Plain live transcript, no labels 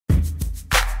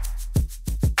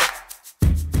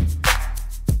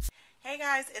Hey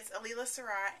guys, it's Alila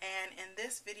Sarat, and in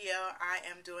this video I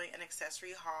am doing an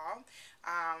accessory haul.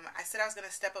 I said I was going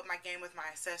to step up my game with my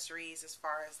accessories as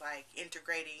far as like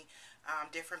integrating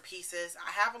different pieces.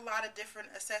 I have a lot of different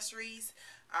accessories,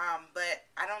 but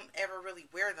I don't ever really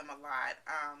wear them a lot.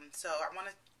 So I want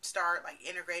to start like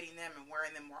integrating them and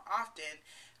wearing them more often.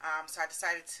 So I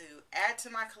decided to add to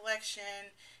my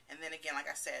collection, and then again, like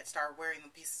I said, start wearing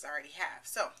the pieces I already have.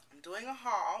 So I'm doing a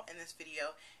haul in this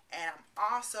video, and I'm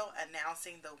also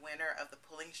announcing the winner of the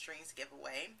Pulling Strings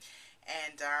giveaway.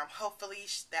 And hopefully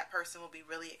that person will be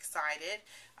really excited.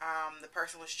 The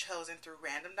person was chosen through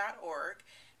random.org,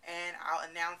 and I'll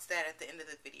announce that at the end of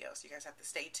the video. So you guys have to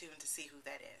stay tuned to see who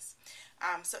that is.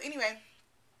 So anyway,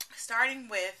 starting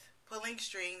with pulling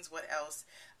strings, what else?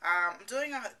 I'm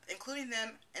including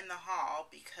them in the haul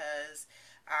because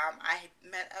I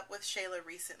met up with Shayla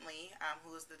recently,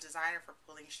 who is the designer for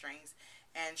pulling strings,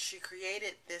 and she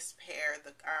created this pair,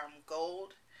 the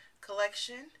gold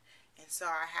collection, and so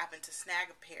I happened to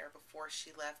snag a pair before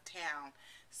she left town.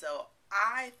 So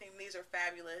I think these are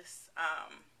fabulous.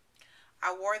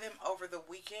 I wore them over the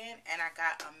weekend and I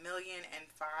got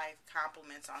 1,000,005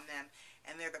 compliments on them,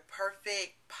 and they're the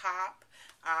perfect pop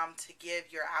to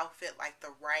give your outfit like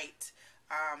the right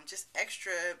just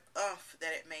extra oomph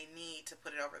that it may need to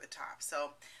put it over the top.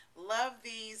 So love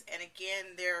these, and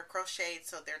again, they're crocheted,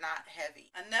 so they're not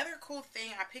heavy. Another cool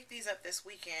thing, I picked these up this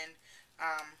weekend.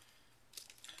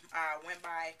 I went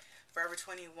by Forever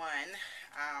 21,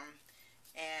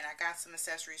 and I got some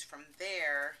accessories from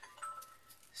there.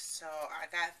 So I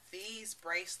got these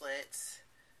bracelets.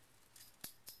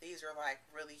 These are like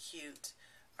really cute.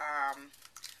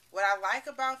 What I like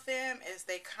about them is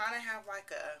they kind of have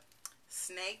like a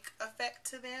snake effect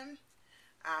to them,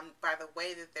 by the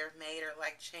way that they're made, or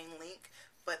like chain link,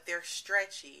 but they're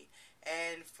stretchy.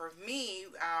 And for me,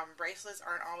 bracelets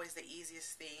aren't always the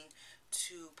easiest thing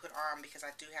to put on because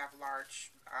I do have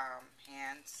large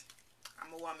hands.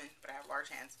 I'm a woman, but I have large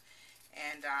hands.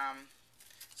 And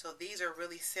so these are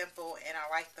really simple, and I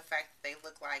like the fact that they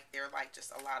look like they're like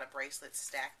just a lot of bracelets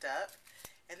stacked up.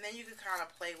 And then you can kind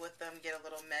of play with them, get a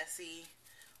little messy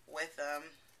with them,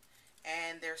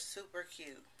 and they're super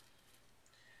cute.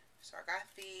 So I got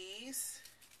these,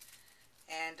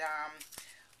 and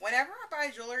whenever I buy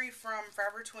jewelry from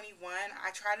Forever 21, I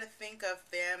try to think of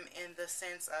them in the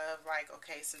sense of like,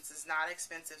 okay, since it's not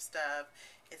expensive stuff,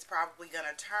 it's probably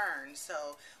gonna turn.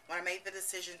 So when I made the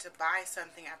decision to buy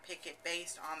something, I pick it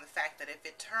based on the fact that if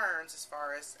it turns, as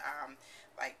far as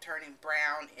like turning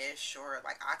brownish or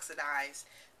like oxidized,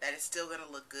 that it's still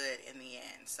gonna look good in the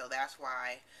end. So that's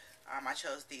why I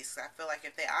chose these. I feel like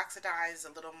if they oxidize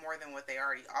a little more than what they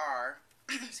already are,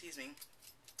 excuse me,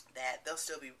 that they'll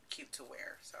still be cute to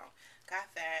wear. So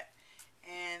got that.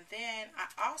 And then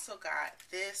I also got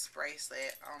this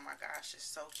bracelet. Oh my gosh, it's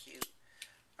so cute.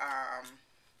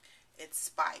 It's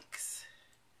spikes,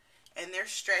 and they're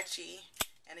stretchy.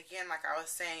 And again, like I was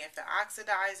saying, if it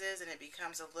oxidizes and it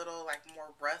becomes a little like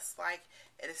more rust-like,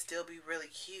 it'll still be really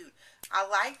cute. I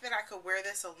like that I could wear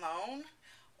this alone,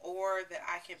 or that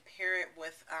I can pair it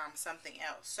with something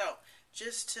else. So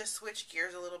just to switch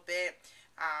gears a little bit,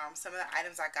 some of the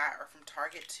items I got are from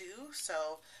Target too.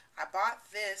 So I bought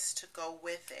this to go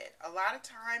with it. A lot of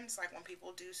times, like when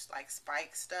people do like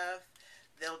spike stuff,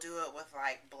 they'll do it with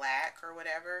like black or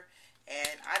whatever.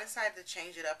 And I decided to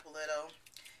change it up a little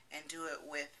and do it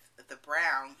with the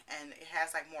brown, and it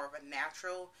has like more of a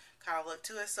natural kind of look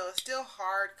to it. So it's still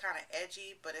hard, kind of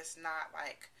edgy, but it's not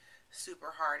like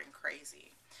super hard and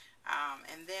crazy.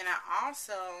 And then I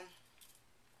also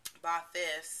bought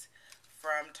this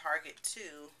from Target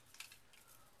too,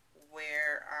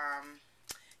 where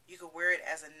you could wear it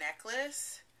as a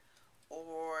necklace,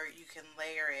 or you can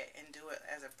layer it and do it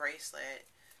as a bracelet.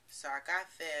 So I got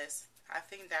this. I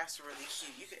think that's really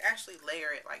cute. You could actually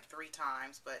layer it like 3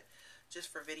 times, but just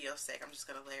for video's sake, I'm just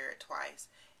going to layer it twice.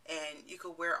 And you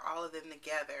could wear all of them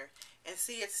together. And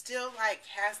see, it still like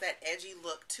has that edgy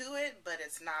look to it, but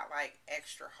it's not like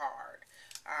extra hard.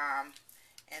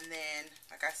 And then,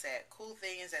 like I said, cool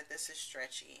thing is that this is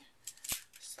stretchy.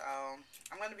 So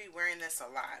I'm going to be wearing this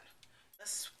a lot.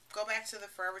 Let's go back to the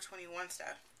Forever 21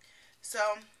 stuff. So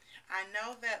I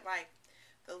know that like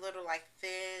the little like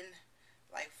thin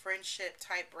like friendship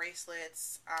type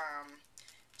bracelets,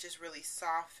 just really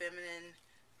soft feminine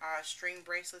string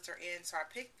bracelets are in. So I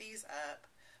picked these up.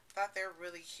 Thought they're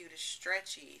really cute. It's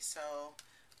stretchy. So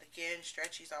again,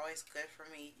 stretchy is always good for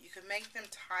me. You can make them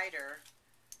tighter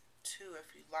too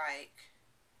if you like.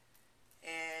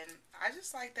 And I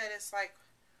just like that it's like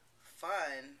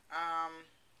fun.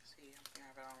 See, I think I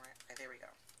have it on right. Okay, there we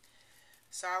go.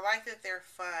 So I like that they're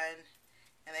fun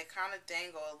and they kind of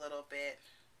dangle a little bit.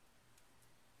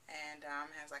 And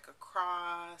has like a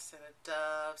cross and a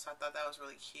dove, so I thought that was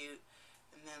really cute.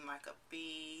 And then like a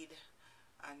bead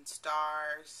and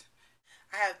stars.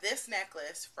 I have this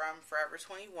necklace from Forever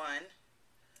 21,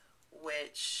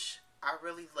 which I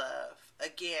really love.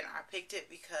 Again, I picked it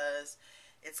because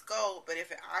it's gold, but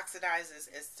if it oxidizes,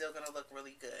 it's still going to look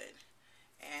really good.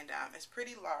 And it's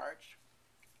pretty large.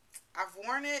 I've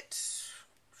worn it,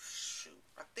 shoot,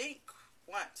 I think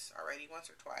once already, once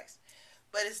or twice.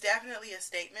 But it's definitely a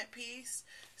statement piece,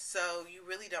 so you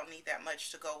really don't need that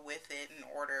much to go with it in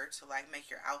order to like make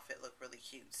your outfit look really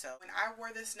cute. So when I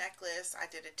wore this necklace, I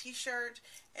did a t-shirt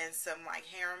and some like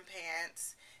harem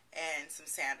pants and some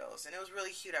sandals, and it was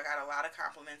really cute. I got a lot of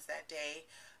compliments that day.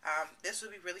 This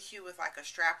would be really cute with like a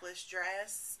strapless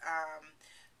dress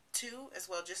too, as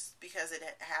well, just because it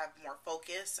have more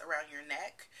focus around your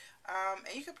neck.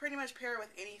 And you could pretty much pair it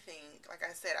with anything. Like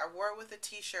I said, I wore it with a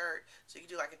t-shirt, so you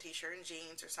could do like a t-shirt and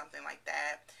jeans or something like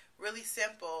that. Really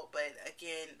simple, but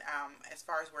again, as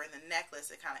far as wearing the necklace,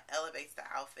 it kind of elevates the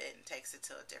outfit and takes it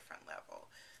to a different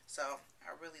level. So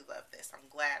I really love this.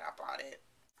 I'm glad I bought it.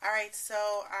 Alright,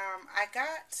 so I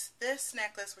got this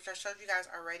necklace, which I showed you guys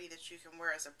already, that you can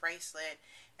wear as a bracelet.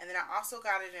 And then I also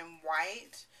got it in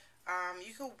white.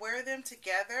 You could wear them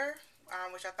together,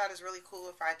 which I thought is really cool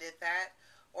if I did that.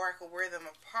 Or I could wear them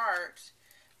apart,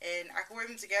 and I could wear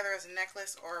them together as a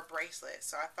necklace or a bracelet.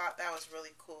 So I thought that was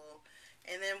really cool.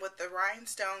 And then with the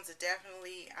rhinestones, it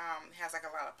definitely has like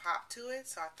a lot of pop to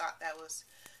it. So I thought that was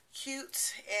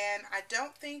cute. And I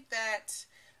don't think that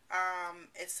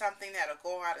it's something that'll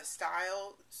go out of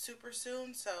style super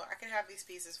soon. So I can have these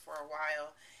pieces for a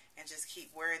while and just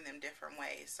keep wearing them different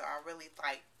ways. So I really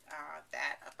like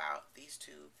that about these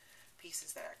two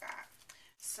pieces that I got.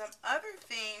 Some other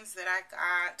things that I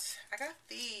got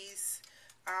these.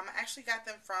 I actually got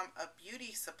them from a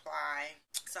beauty supply.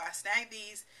 So I snagged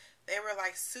these. They were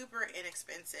like super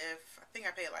inexpensive. I think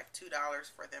I paid like $2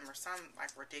 for them or some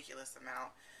like ridiculous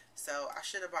amount. So I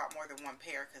should have bought more than one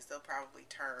pair because they'll probably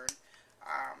turn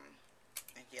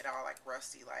and get all like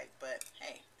rusty like. But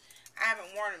hey, I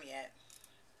haven't worn them yet.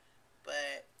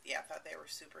 But yeah, I thought they were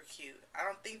super cute. I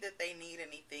don't think that they need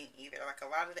anything either. Like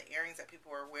a lot of the earrings that people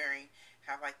are wearing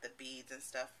have like the beads and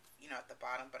stuff, you know, at the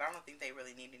bottom. But I don't think they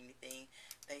really need anything.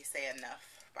 They say enough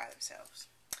by themselves.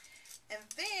 And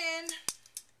then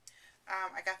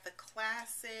I got the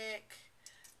classic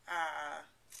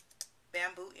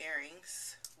bamboo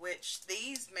earrings, which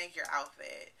these make your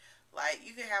outfit. Like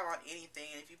you can have on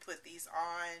anything, and if you put these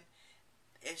on,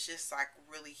 it's just like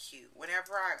really cute.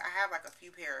 Whenever I have like a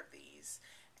few pair of these,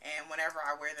 and whenever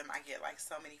I wear them, I get like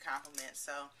so many compliments.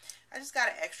 So I just got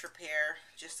an extra pair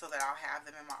just so that I'll have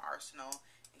them in my arsenal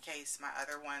in case my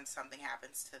other ones, something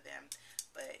happens to them.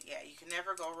 But yeah, you can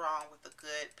never go wrong with a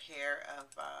good pair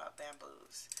of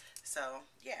bamboos. So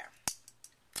yeah,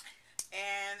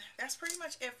 and that's pretty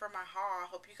much it for my haul. I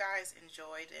hope you guys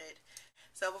enjoyed it.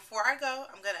 So before I go,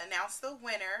 I'm going to announce the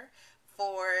winner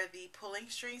for the Pulling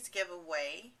Strings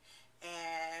giveaway.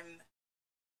 And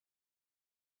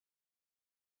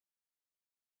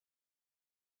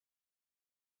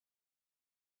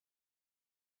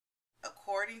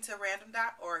according to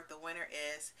random.org, the winner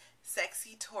is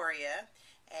Sexy Toria.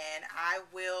 And I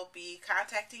will be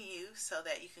contacting you so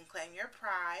that you can claim your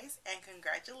prize. And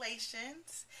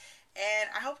congratulations. And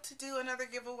I hope to do another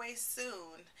giveaway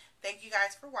soon. Thank you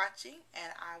guys for watching,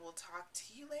 and I will talk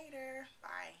to you later.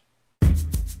 Bye.